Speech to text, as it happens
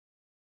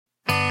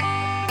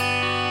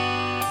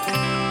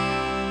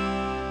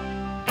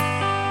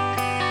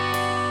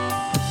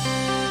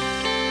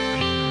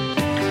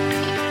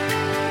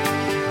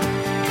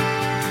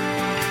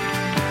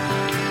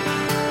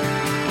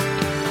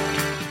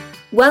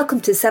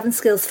Welcome to Seven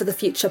Skills for the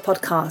Future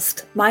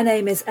podcast. My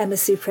name is Emma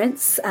Sue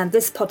Prince, and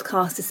this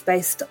podcast is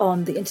based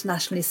on the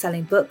internationally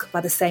selling book by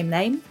the same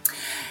name.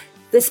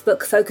 This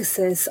book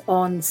focuses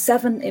on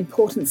 7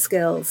 important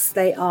skills.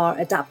 They are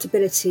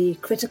adaptability,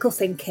 critical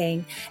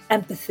thinking,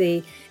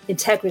 empathy,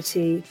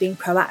 integrity, being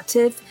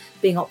proactive,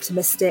 being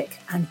optimistic,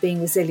 and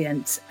being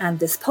resilient. And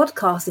this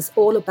podcast is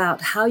all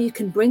about how you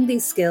can bring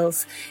these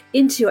skills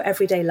into your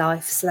everyday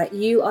life so that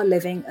you are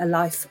living a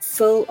life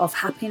full of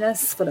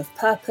happiness, full of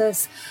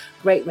purpose,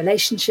 great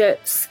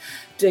relationships,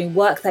 doing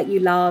work that you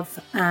love,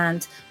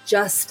 and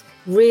just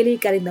really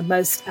getting the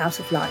most out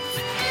of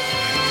life.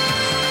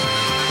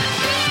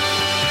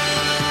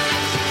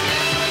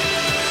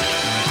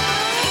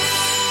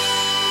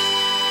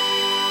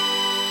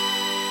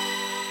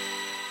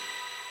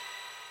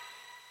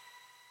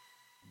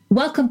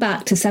 Welcome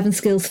back to Seven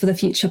Skills for the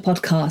Future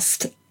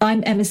podcast.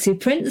 I'm Emma Sue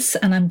Prince,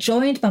 and I'm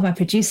joined by my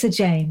producer,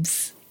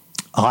 James.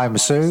 Hi, Emma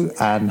Sue,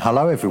 and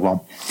hello,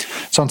 everyone.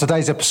 So on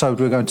today's episode,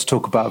 we're going to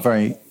talk about a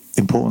very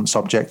important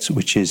subject,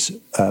 which is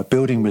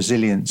building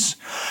resilience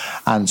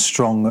and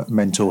strong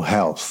mental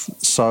health.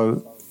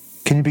 So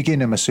can you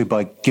begin, Emma Sue,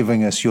 by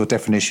giving us your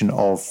definition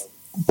of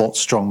what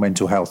strong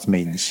mental health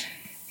means?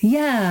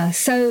 Yeah,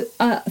 so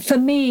for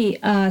me,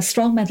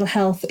 strong mental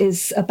health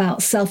is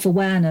about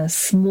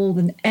self-awareness more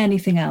than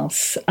anything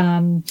else.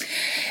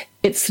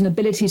 It's an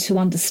ability to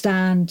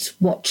understand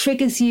what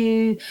triggers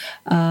you,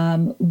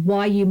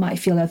 why you might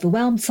feel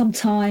overwhelmed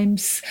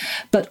sometimes,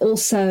 but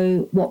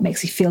also what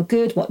makes you feel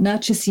good, what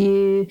nurtures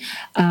you,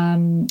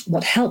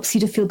 what helps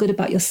you to feel good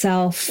about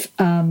yourself,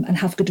 and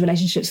have good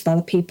relationships with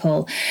other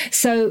people.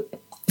 So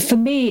for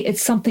me,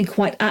 it's something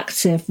quite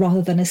active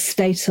rather than a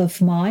state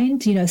of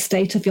mind, a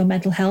state of your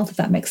mental health, if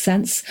that makes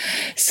sense.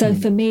 So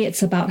for me,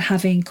 it's about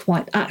having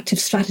quite active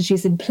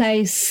strategies in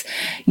place.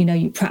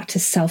 You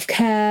practice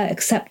self-care,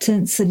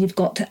 acceptance, and you've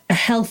got a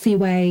healthy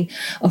way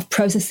of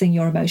processing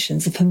your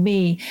emotions. And for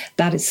me,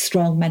 that is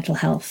strong mental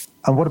health.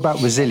 And what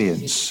about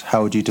resilience?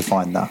 How would you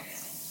define that?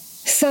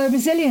 So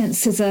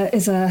resilience is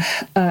a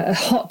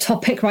hot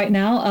topic right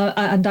now,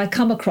 and I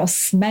come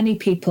across many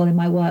people in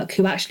my work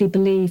who actually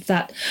believe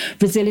that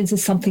resilience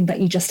is something that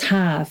you just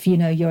have.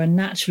 You're a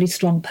naturally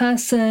strong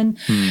person,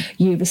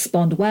 you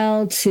respond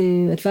well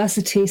to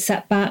adversity,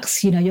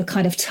 setbacks, you're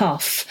kind of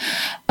tough.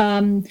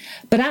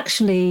 But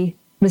actually,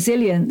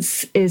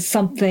 resilience is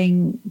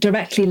something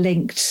directly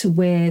linked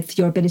with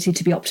your ability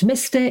to be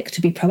optimistic, to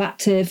be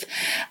proactive.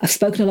 I've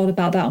spoken a lot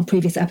about that on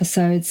previous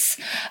episodes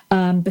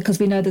because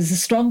we know there's a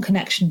strong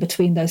connection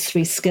between those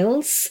 3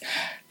 skills: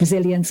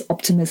 resilience,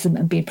 optimism,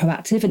 and being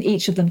proactive, and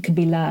each of them can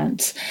be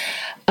learned.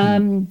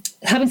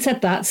 Having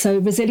said that, so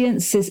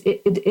resilience is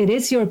it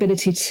is your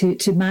ability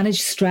to manage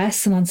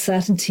stress and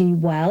uncertainty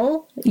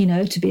well,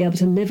 to be able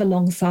to live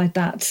alongside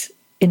that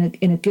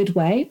in a good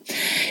way.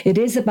 It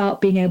is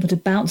about being able to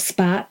bounce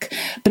back,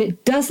 but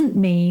it doesn't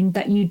mean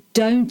that you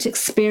don't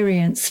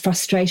experience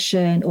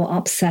frustration or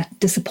upset,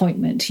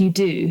 disappointment. You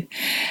do.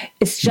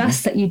 It's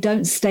just that you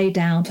don't stay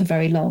down for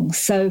very long.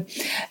 So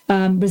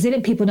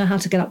resilient people know how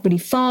to get up really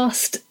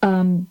fast.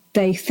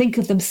 They think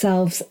of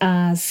themselves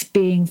as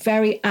being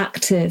very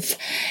active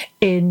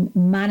in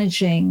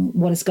managing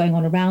what is going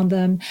on around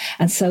them.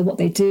 And so what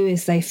they do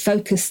is they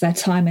focus their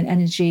time and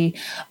energy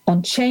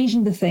on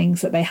changing the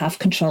things that they have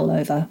control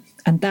over.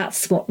 And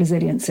that's what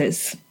resilience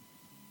is.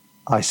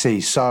 I see.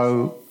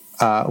 So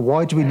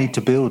why do we need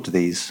to build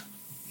these?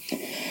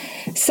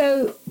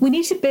 So we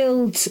need to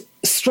build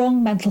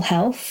strong mental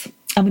health.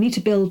 And we need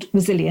to build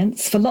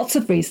resilience for lots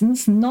of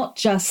reasons, not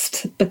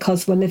just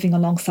because we're living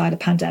alongside a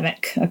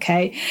pandemic,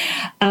 okay?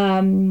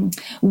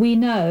 We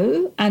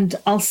know, and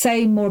I'll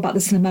say more about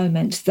this in a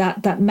moment,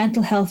 that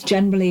mental health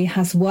generally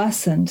has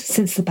worsened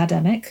since the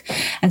pandemic.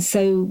 And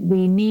so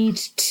we need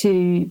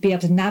to be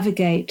able to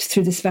navigate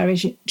through this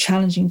very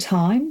challenging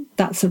time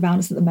that's around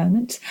us at the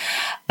moment.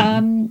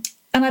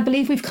 And I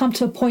believe we've come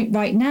to a point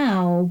right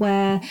now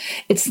where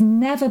it's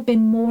never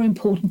been more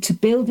important to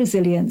build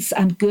resilience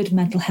and good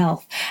mental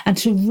health and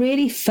to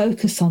really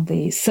focus on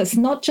these. So it's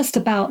not just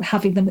about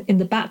having them in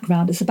the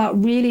background. It's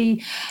about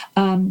really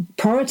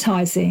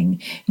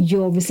prioritizing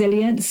your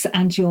resilience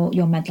and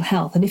your mental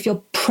health. And if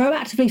you're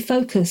proactively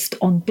focused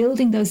on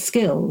building those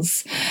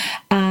skills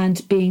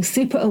and being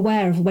super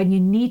aware of when you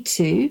need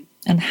to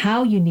and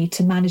how you need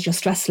to manage your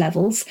stress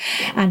levels,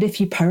 and if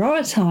you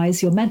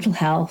prioritize your mental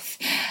health,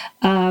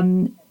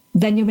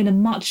 then you're in a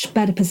much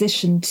better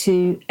position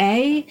to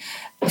A,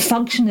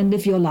 function and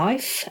live your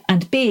life,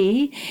 and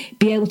B,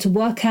 be able to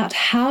work out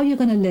how you're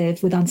going to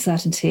live with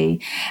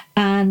uncertainty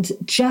and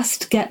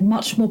just get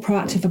much more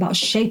proactive about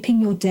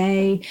shaping your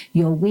day,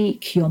 your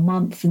week, your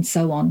month, and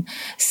so on.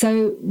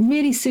 So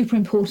really super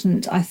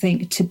important, I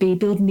think, to be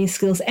building these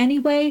skills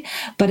anyway,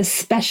 but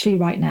especially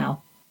right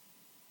now.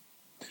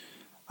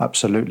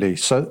 Absolutely.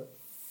 So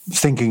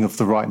thinking of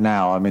the right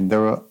now, I mean,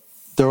 there are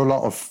a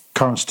lot of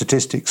current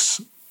statistics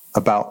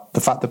about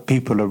the fact that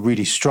people are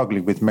really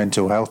struggling with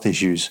mental health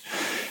issues.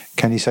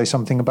 Can you say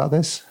something about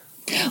this?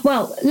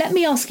 Well, let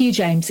me ask you,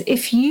 James,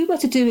 if you were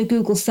to do a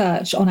Google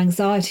search on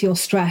anxiety or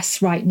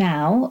stress right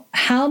now,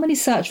 how many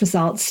search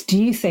results do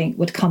you think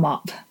would come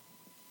up?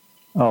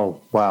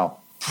 Oh, wow.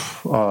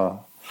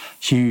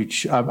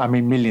 Huge. I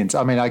mean, millions.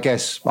 I mean, I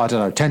guess, I don't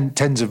know,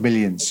 tens of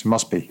millions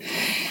must be.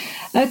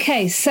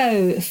 Okay,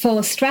 so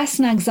for stress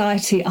and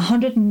anxiety,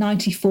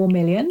 194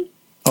 million.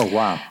 Oh,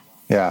 wow.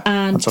 Yeah,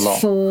 and that's a lot.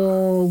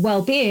 For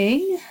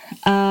well-being,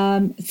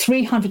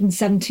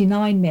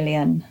 379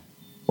 million.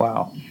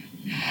 Wow.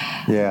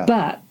 Yeah.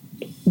 But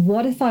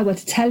what if I were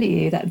to tell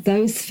you that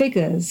those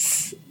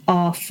figures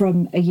are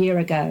from a year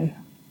ago?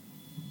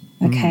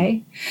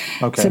 Okay.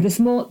 Okay. So this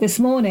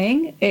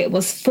morning it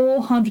was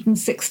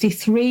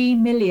 463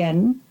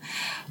 million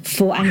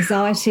for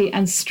anxiety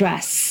and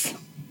stress.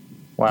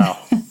 Wow.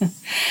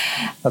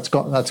 That's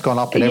gone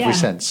up in every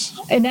sense.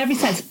 In every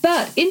sense.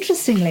 But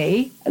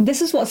interestingly,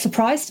 this is what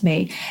surprised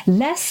me,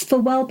 less for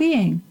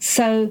well-being.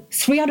 So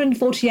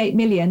 348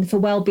 million for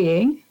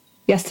well-being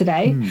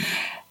yesterday,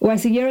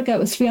 whereas a year ago it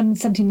was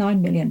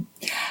 379 million.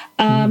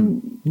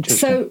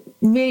 So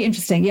really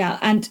interesting, yeah.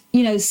 And,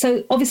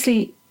 so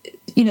obviously,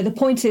 the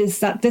point is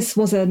that this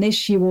was an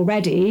issue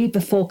already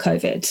before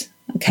COVID.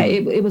 Okay,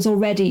 it was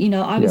already,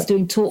 I was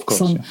doing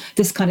talks on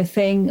this kind of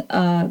thing,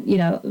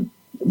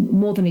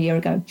 more than a year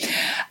ago.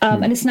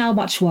 And it's now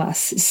much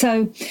worse.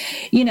 So,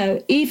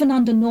 even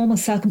under normal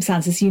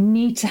circumstances, you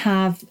need to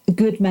have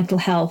good mental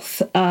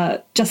health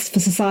just for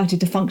society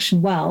to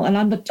function well. And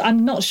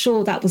I'm not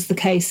sure that was the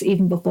case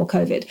even before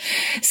COVID.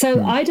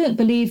 So I don't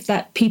believe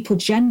that people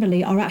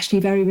generally are actually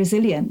very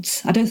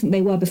resilient. I don't think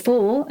they were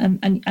before,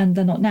 and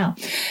they're not now.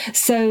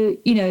 So,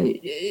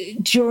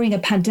 during a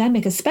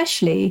pandemic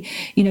especially,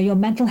 your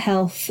mental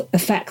health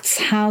affects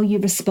how you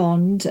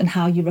respond and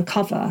how you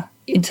recover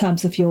in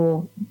terms of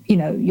your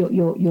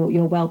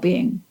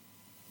well-being.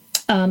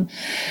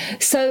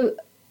 So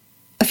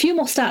a few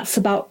more stats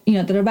about,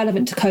 that are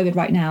relevant to COVID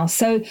right now.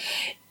 So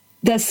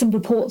there's some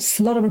reports,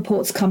 a lot of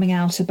reports coming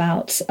out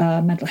about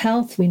mental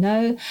health. We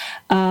know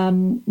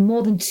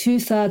more than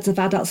 2/3 of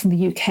adults in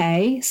the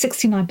UK,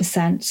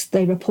 69%,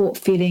 they report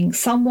feeling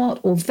somewhat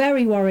or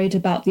very worried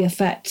about the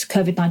effect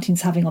COVID-19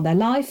 is having on their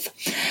life.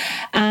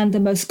 And the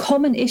most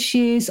common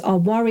issues are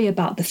worry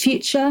about the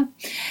future,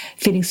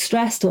 feeling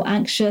stressed or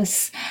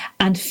anxious,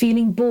 and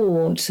feeling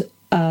bored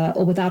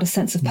or without a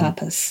sense of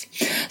purpose.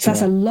 So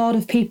that's a lot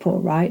of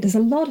people, right? There's a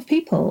lot of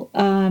people.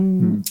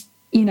 And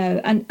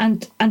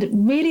it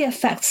really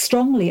affects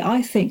strongly,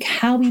 I think,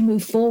 how we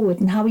move forward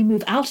and how we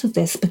move out of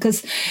this,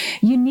 because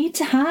you need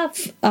to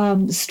have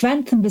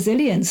strength and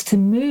resilience to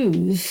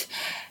move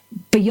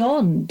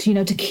beyond,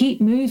 to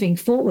keep moving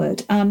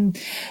forward.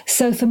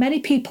 So for many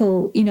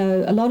people,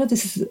 a lot of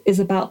this is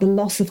about the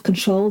loss of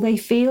control they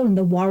feel and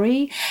the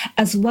worry,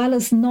 as well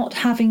as not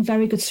having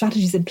very good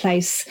strategies in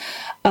place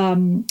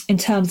in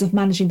terms of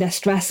managing their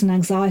stress and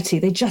anxiety.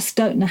 They just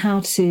don't know how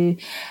to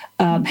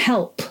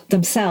help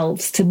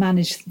themselves to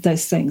manage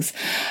those things.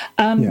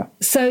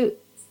 So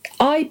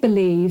I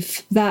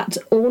believe that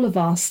all of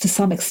us, to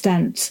some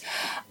extent,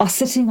 are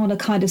sitting on a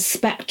kind of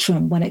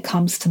spectrum when it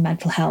comes to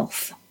mental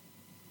health.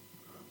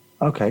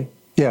 Okay.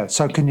 Yeah.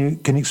 So can you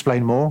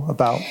explain more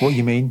about what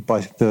you mean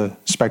by the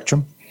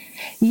spectrum?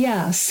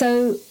 Yeah.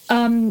 So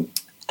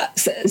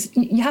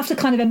you have to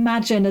kind of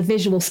imagine a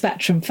visual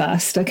spectrum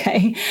first,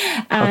 okay?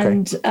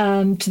 And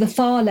to the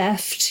far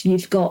left,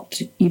 you've got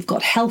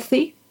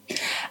healthy,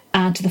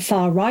 and to the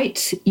far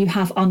right, you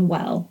have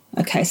unwell.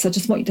 Okay, so I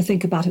just want you to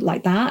think about it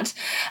like that.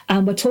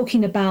 And we're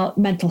talking about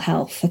mental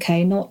health,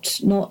 okay, not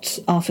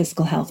our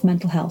physical health,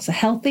 mental health. So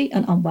healthy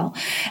and unwell.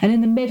 And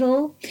in the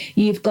middle,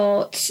 you've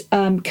got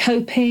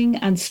coping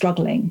and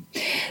struggling.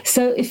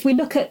 So if we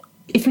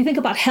think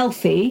about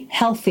healthy,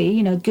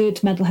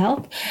 good mental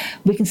health,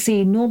 we can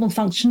see normal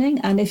functioning.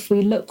 And if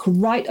we look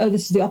right over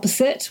to the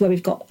opposite, where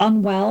we've got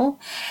unwell,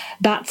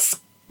 that's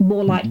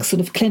more like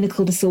sort of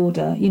clinical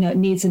disorder, it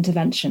needs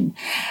intervention.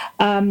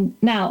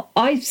 Now,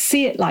 I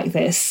see it like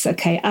this,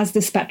 okay, as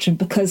the spectrum,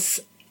 because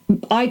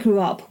I grew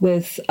up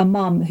with a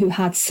mum who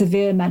had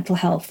severe mental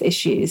health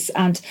issues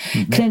and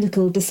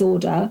clinical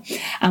disorder.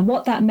 And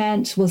what that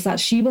meant was that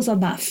she was on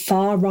that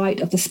far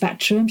right of the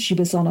spectrum. She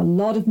was on a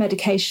lot of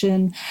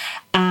medication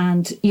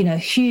and,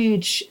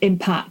 huge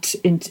impact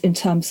in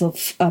terms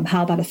of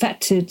how that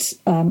affected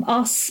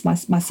us,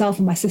 myself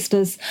and my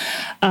sisters,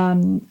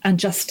 and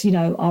just,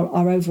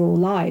 our overall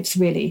lives,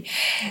 really.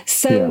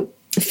 So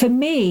for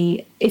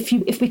me, if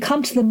we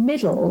come to the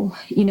middle,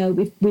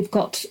 we've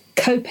got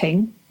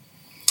coping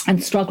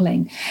and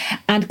struggling.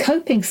 And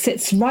coping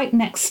sits right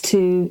next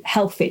to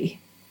healthy.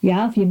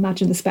 Yeah, if you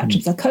imagine the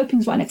spectrum. So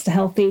coping's right next to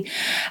healthy.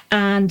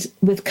 And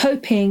with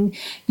coping,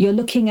 you're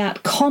looking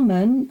at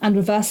common and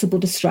reversible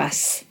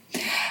distress.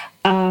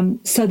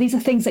 So these are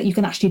things that you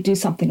can actually do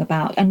something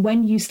about. And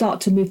when you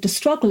start to move to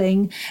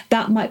struggling,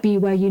 that might be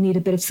where you need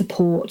a bit of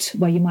support,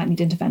 where you might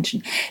need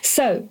intervention.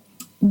 So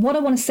what I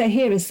want to say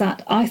here is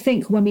that I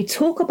think when we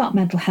talk about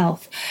mental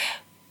health,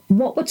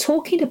 what we're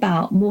talking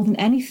about more than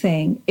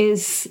anything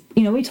is,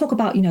 we talk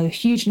about,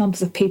 huge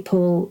numbers of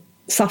people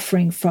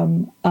suffering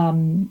from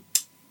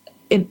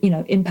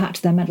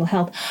impact their mental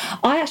health.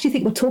 I actually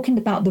think we're talking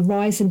about the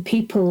rise in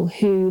people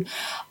who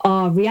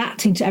are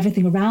reacting to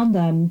everything around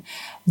them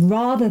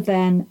rather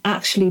than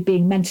actually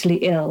being mentally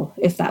ill,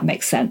 if that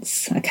makes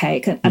sense.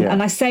 Okay.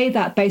 And I say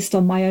that based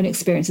on my own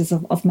experiences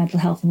of mental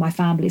health in my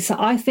family. So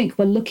I think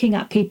we're looking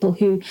at people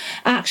who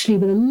actually,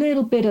 with a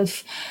little bit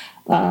of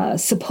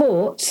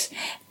support,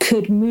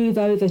 could move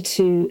over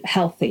to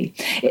healthy.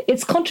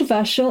 It's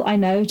controversial, I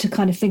know, to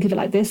kind of think of it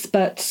like this,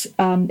 but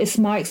it's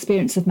my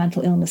experience of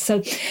mental illness.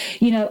 So,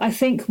 I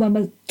think when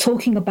we're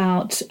talking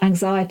about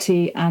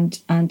anxiety and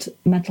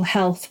mental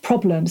health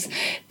problems,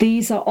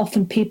 these are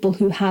often people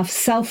who have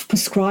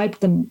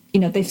self-prescribed them.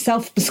 They've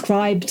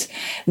self-prescribed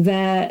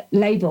their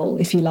label,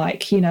 if you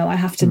like. I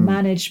have to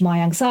manage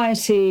my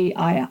anxiety.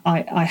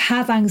 I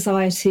have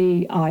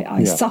anxiety.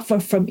 I suffer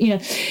from,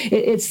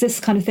 it's this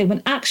kind of thing.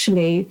 When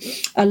actually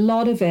a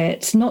lot of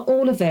it, not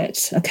all of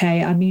it,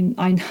 okay, I mean,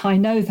 I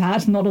know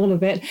that, not all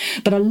of it,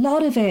 but a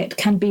lot of it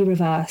can be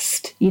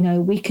reversed.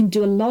 We can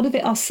do a lot of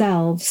it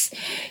ourselves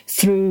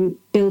through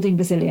building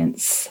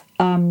resilience.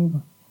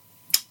 And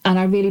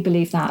I really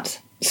believe that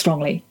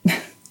strongly.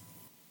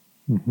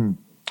 Mm-hmm.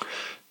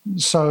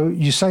 So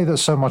you say that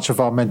so much of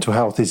our mental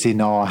health is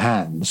in our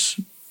hands,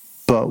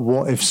 but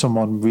what if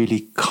someone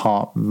really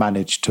can't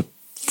manage to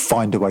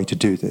find a way to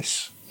do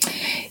this?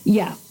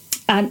 Yeah.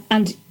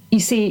 And you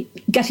see,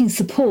 getting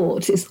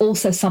support is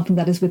also something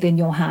that is within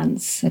your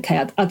hands.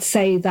 Okay, I'd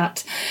say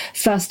that,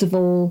 first of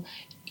all,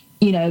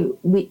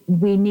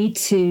 we need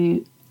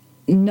to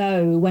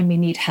know when we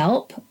need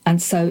help.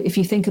 And so if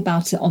you think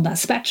about it on that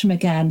spectrum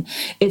again,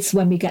 it's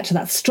when we get to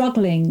that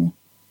struggling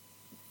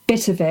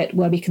bit of it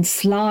where we can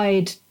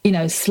slide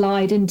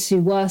into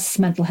worse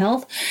mental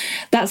health.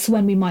 That's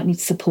when we might need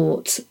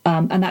support.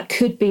 And that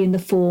could be in the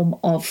form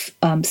of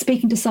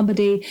speaking to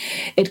somebody.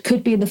 It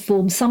could be in the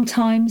form,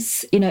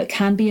 sometimes, it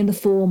can be in the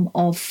form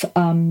of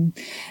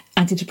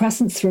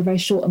antidepressants for a very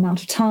short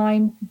amount of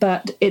time,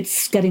 but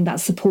it's getting that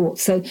support.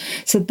 So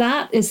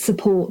that is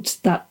support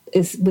that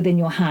is within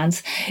your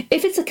hands.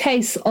 If it's a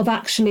case of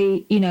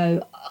actually,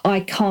 I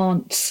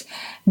can't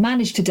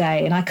manage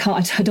today and I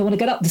don't want to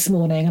get up this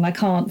morning and I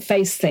can't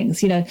face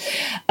things,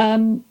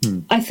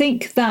 I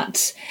think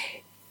that,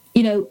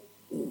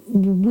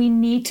 we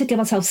need to give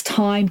ourselves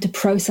time to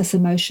process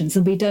emotions,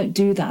 and we don't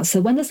do that.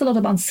 So when there's a lot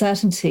of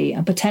uncertainty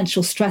and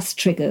potential stress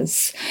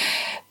triggers,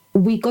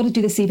 we've got to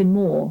do this even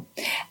more.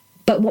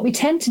 But what we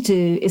tend to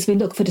do is we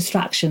look for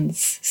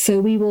distractions. So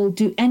we will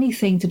do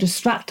anything to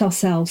distract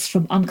ourselves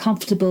from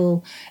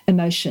uncomfortable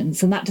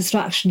emotions. And that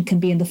distraction can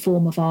be in the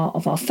form of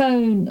our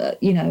phone,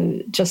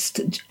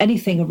 just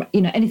anything,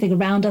 anything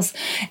around us,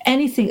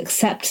 anything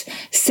except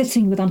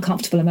sitting with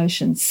uncomfortable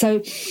emotions.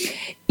 So,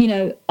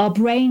 our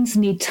brains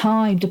need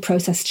time to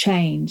process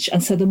change.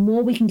 And so the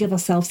more we can give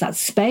ourselves that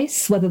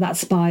space, whether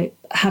that's by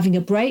having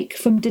a break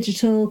from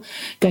digital,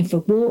 going for a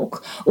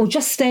walk, or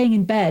just staying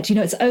in bed,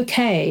 it's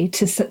okay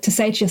to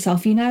say to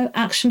yourself,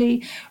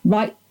 actually,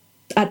 right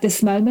at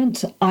this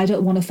moment, I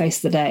don't want to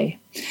face the day.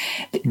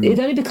 It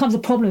only becomes a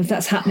problem if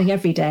that's happening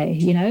every day,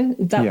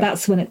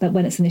 that's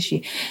when it's an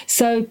issue.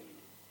 So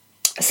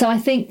I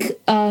think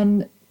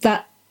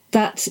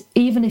that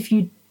even if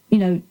you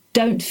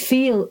don't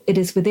feel it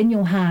is within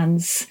your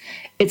hands,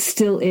 it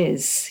still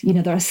is.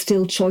 There are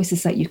still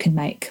choices that you can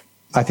make.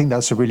 I think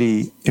that's a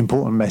really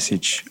important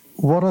message.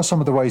 What are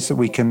some of the ways that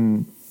we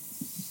can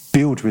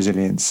build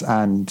resilience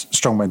and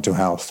strong mental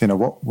health?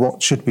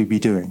 What should we be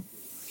doing?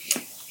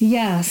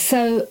 Yeah,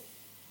 so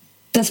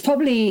there's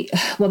probably,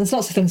 there's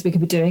lots of things we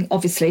could be doing,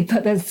 obviously,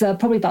 but there's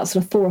probably about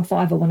sort of 4 or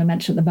 5 I want to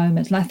mention at the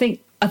moment. And I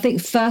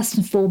think first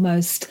and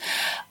foremost,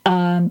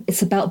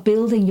 it's about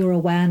building your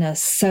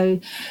awareness. So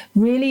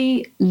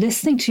really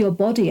listening to your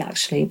body,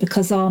 actually,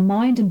 because our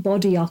mind and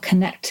body are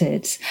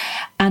connected.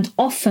 And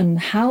often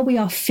how we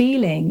are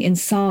feeling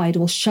inside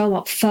will show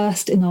up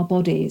first in our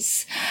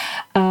bodies.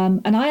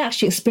 And I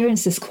actually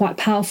experienced this quite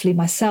powerfully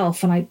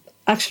myself, and I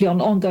actually on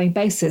an ongoing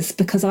basis,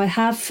 because I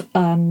have...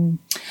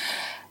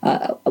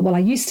 I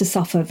used to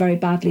suffer very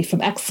badly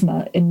from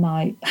eczema in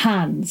my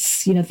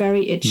hands,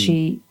 very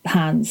itchy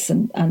hands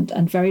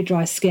and very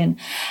dry skin.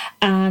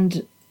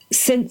 And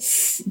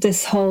since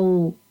this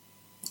whole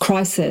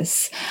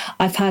crisis,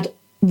 I've had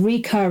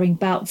recurring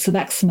bouts of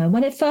eczema.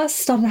 When it first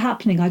started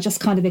happening, I just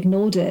kind of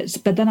ignored it.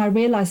 But then I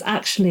realized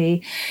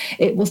actually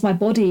it was my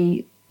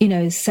body,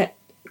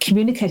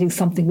 communicating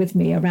something with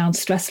me around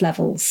stress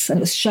levels, and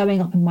it was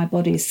showing up in my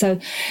body. So,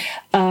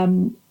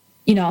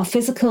 our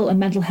physical and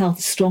mental health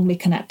is strongly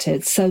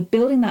connected. So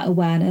building that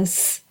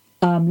awareness,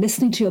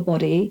 listening to your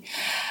body.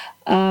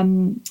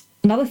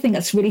 Another thing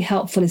that's really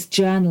helpful is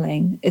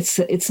journaling.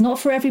 It's not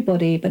for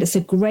everybody, but it's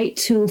a great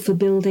tool for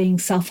building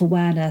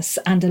self-awareness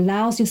and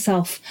allows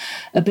yourself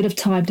a bit of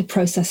time to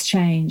process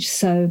change.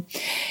 So,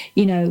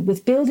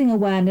 with building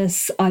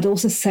awareness, I'd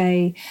also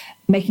say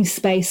making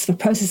space for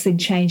processing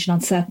change and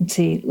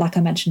uncertainty, like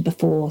I mentioned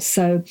before.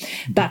 So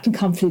that can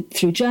come through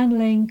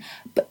journaling,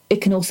 but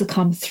it can also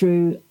come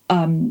through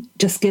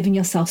just giving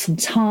yourself some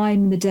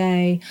time in the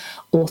day,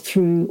 or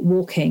through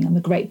walking. I'm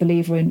a great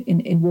believer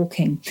in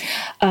walking.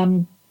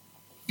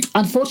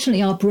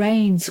 unfortunately, our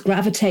brains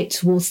gravitate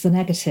towards the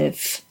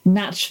negative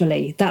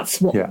naturally.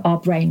 That's what our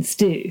brains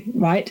do,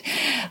 right?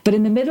 But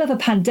in the middle of a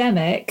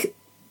pandemic,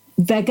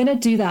 they're going to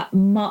do that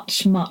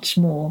much, much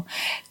more,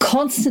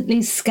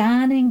 constantly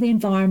scanning the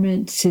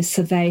environment to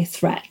survey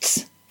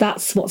threats.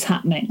 That's what's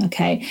happening,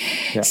 okay?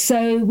 Yeah.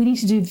 So we need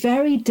to do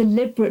very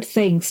deliberate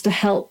things to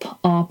help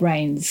our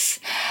brains.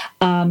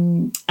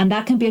 And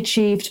that can be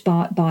achieved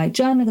by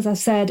journaling, as I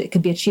said. It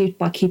can be achieved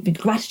by keeping a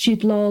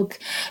gratitude log,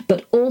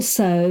 but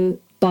also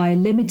by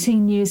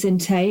limiting news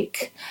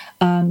intake.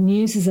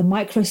 News is a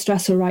micro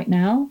stressor right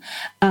now,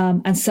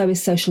 and so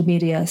is social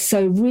media.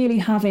 So really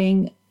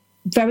having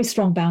very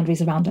strong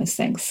boundaries around those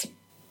things.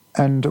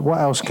 And what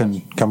else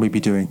can we be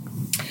doing?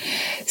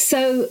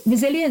 So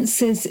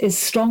resilience is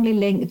strongly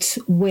linked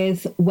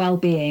with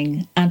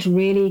well-being and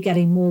really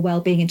getting more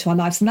well-being into our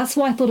lives. And that's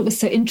why I thought it was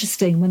so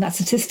interesting when that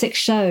statistic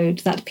showed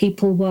that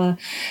people were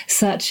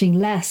searching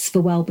less for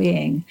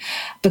well-being,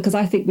 because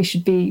I think we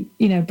should be,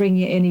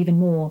 bringing it in even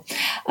more.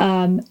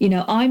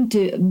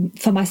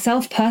 For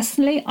myself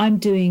personally, I'm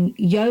doing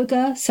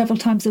yoga several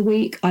times a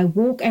week. I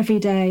walk every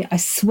day. I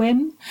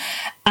swim.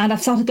 And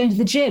I've started going to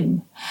the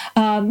gym,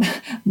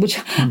 which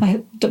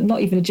I'm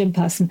not even a gym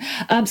person.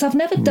 So I've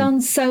never done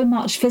so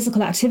much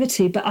physical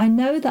activity, but I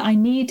know that I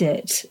need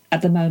it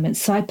at the moment.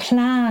 So I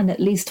plan at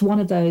least one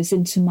of those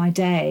into my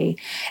day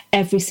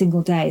every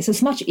single day. So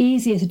it's much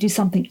easier to do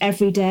something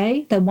every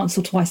day than once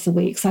or twice a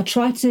week. So I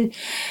try to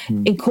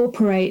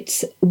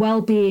incorporate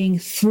well-being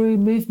through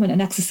movement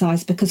and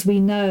exercise, because we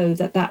know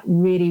that that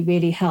really,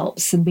 really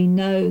helps. And we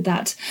know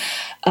that,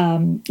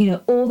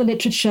 all the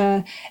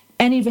literature,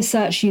 any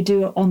research you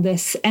do on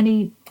this,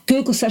 any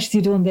Google searches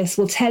you do on this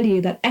will tell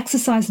you that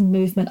exercise and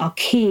movement are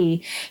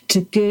key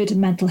to good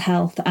mental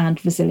health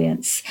and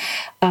resilience.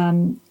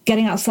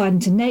 Getting outside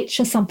into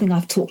nature, something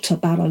I've talked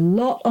about a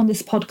lot on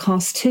this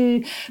podcast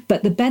too,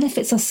 but the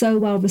benefits are so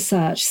well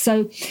researched.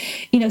 So,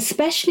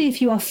 especially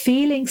if you are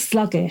feeling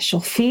sluggish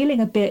or feeling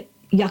a bit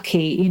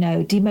yucky,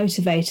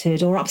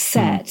 demotivated or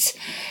upset,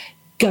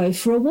 go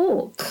for a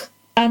walk.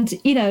 And,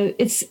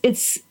 it's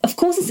of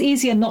course, it's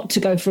easier not to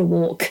go for a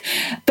walk,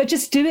 but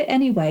just do it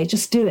anyway.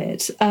 Just do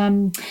it.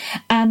 And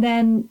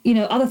then,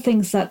 other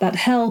things that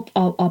help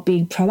are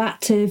being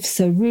proactive.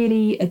 So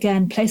really,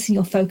 again, placing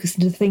your focus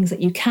into things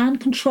that you can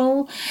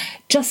control,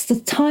 just the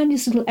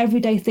tiniest little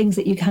everyday things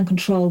that you can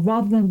control,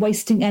 rather than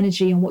wasting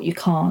energy on what you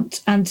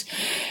can't. And,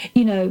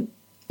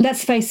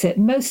 let's face it,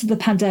 most of the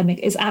pandemic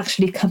is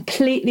actually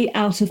completely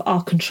out of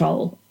our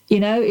control.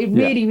 It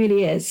really,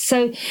 really is.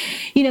 So,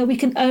 we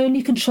can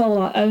only control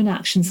our own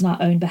actions and our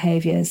own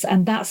behaviours.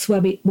 And that's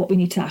what we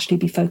need to actually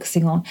be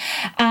focusing on.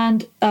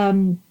 And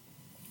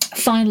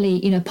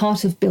finally,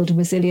 part of building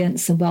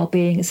resilience and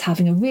well-being is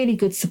having a really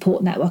good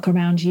support network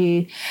around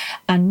you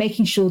and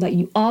making sure that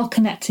you are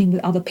connecting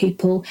with other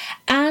people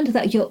and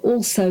that you're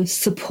also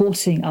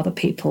supporting other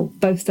people,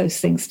 both those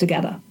things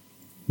together.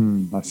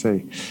 I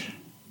see.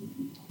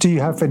 Do you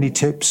have any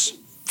tips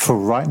for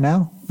right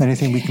now?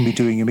 Anything we can be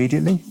doing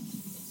immediately?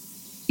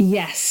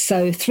 Yes.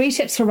 So 3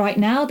 tips for right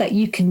now that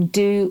you can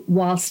do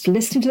whilst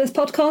listening to this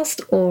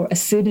podcast, or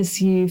as soon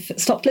as you've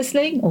stopped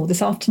listening, or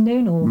this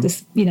afternoon, or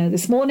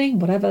this morning,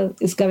 whatever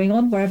is going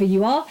on, wherever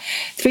you are.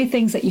 3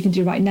 things that you can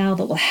do right now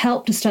that will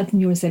help to strengthen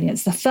your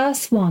resilience. The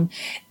first one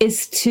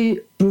is to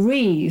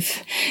breathe.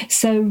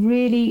 So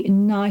really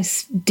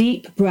nice,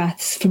 deep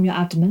breaths from your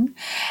abdomen,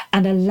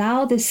 and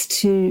allow this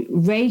to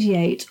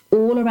radiate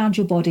all around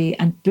your body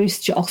and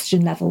boost your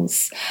oxygen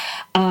levels.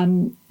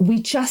 We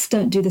just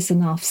don't do this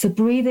enough. So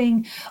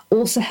breathing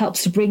also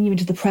helps to bring you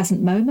into the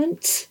present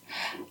moment.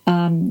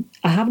 I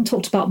haven't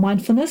talked about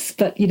mindfulness,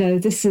 but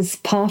this is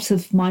part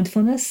of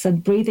mindfulness,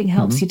 and breathing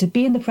helps you to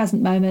be in the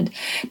present moment.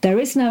 There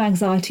is no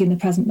anxiety in the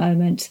present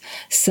moment.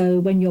 So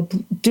when you're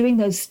doing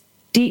those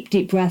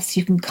deep breaths,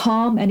 you can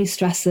calm any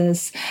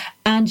stressors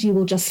and you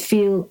will just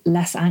feel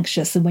less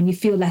anxious. And when you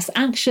feel less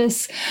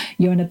anxious,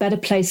 you're in a better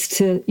place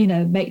to,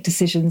 make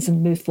decisions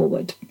and move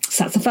forward.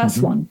 So that's the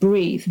first one,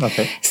 breathe.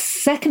 Okay.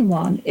 Second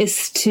one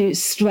is to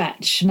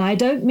stretch. And I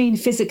don't mean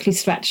physically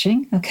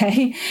stretching,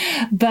 okay,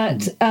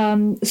 but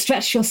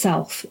stretch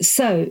yourself.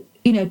 So,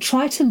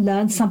 try to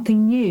learn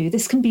something new.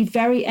 This can be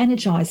very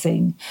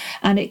energizing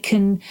and it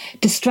can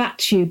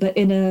distract you, but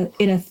in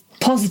a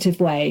positive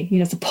way.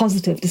 It's a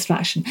positive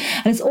distraction.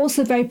 And it's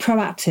also very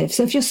proactive.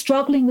 So if you're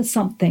struggling with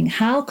something,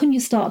 how can you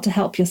start to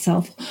help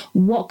yourself?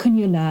 What can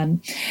you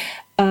learn?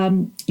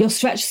 Your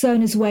stretch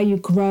zone is where you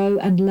grow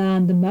and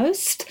learn the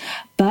most,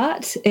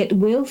 but it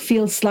will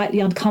feel slightly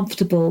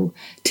uncomfortable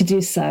to do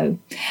so.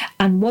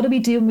 And what do we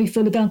do when we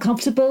feel a bit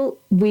uncomfortable?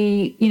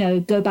 We,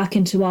 go back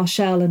into our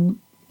shell and,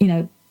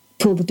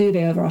 pull the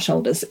duvet over our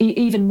shoulders,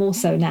 even more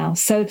so now.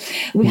 So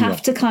we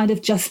have to kind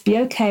of just be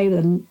okay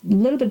with a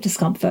little bit of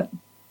discomfort.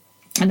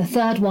 And the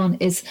third one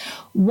is,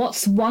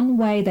 what's one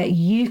way that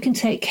you can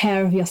take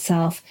care of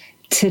yourself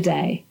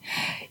today?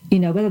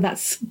 whether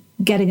that's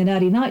getting an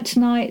early night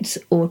tonight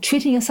or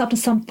treating yourself to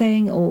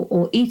something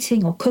or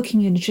eating or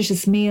cooking a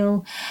nutritious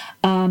meal.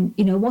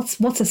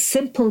 What's a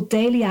simple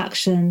daily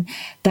action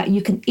that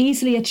you can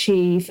easily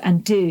achieve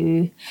and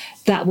do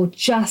that will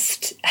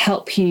just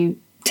help you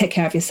take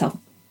care of yourself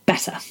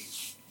better.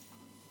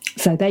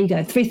 So there you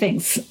go, 3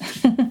 things.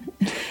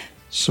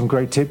 Some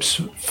great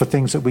tips for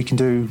things that we can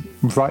do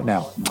right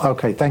now.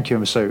 Okay, thank you,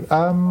 Emma Sue.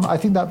 I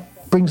think that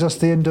brings us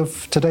to the end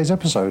of today's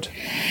episode.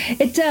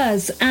 It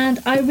does, and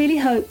I really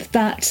hope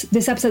that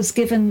this episode's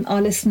given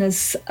our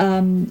listeners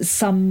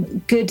some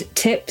good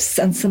tips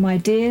and some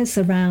ideas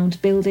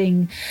around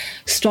building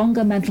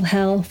stronger mental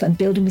health and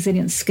building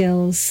resilient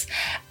skills,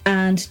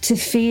 and to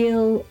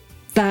feel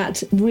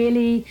that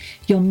really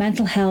your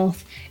mental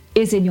health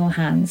is in your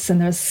hands,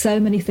 and there are so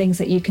many things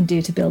that you can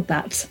do to build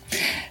that.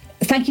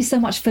 Thank you so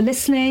much for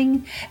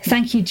listening.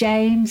 Thank you,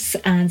 James,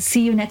 and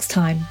see you next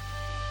time.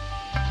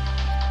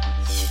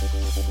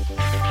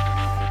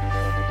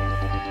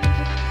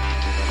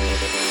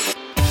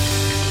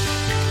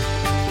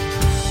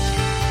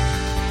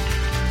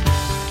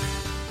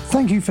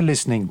 Thank you for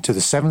listening to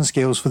the 7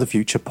 Skills for the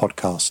Future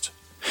podcast.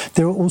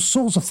 There are all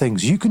sorts of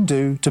things you can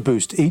do to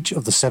boost each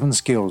of the 7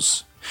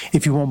 skills.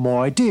 If you want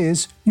more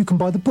ideas, you can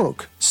buy the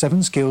book,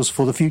 7 Skills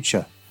for the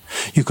Future.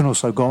 You can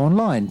also go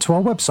online to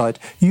our website,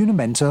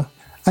 Unimentor,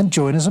 and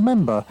join as a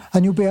member,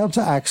 and you'll be able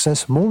to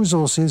access more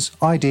resources,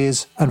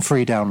 ideas, and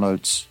free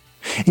downloads.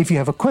 If you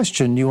have a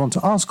question you want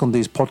to ask on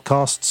these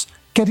podcasts,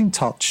 get in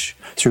touch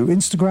through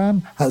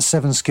Instagram at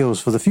 7 Skills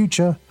for the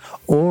Future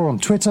or on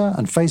Twitter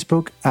and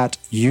Facebook at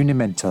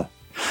Unimentor.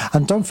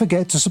 And don't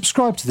forget to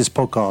subscribe to this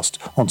podcast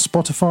on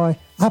Spotify,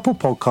 Apple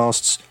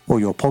Podcasts, or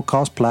your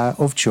podcast player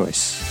of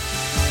choice.